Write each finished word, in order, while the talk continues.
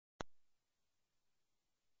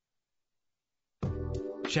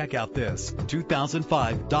Check out this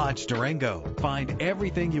 2005 Dodge Durango. Find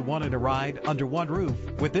everything you want in a ride under one roof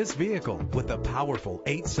with this vehicle, with a powerful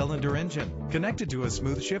 8-cylinder engine connected to a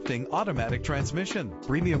smooth shifting automatic transmission.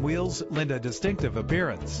 Premium wheels lend a distinctive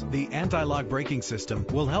appearance. The anti-lock braking system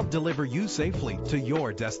will help deliver you safely to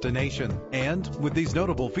your destination. And with these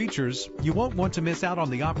notable features, you won't want to miss out on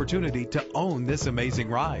the opportunity to own this amazing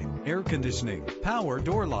ride. Air conditioning, power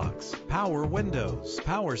door locks, power windows,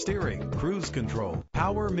 power steering, cruise control,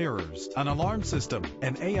 power mirrors, an alarm system,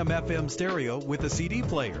 an AM/FM stereo with a CD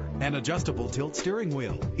player, an adjustable tilt steering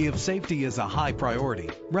wheel. If safety is a high priority,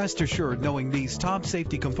 rest assured knowing these top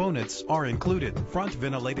safety components are included: front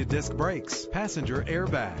ventilated disc brakes, passenger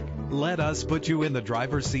airbag. Let us put you in the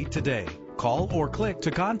driver's seat today. Call or click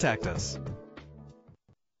to contact us.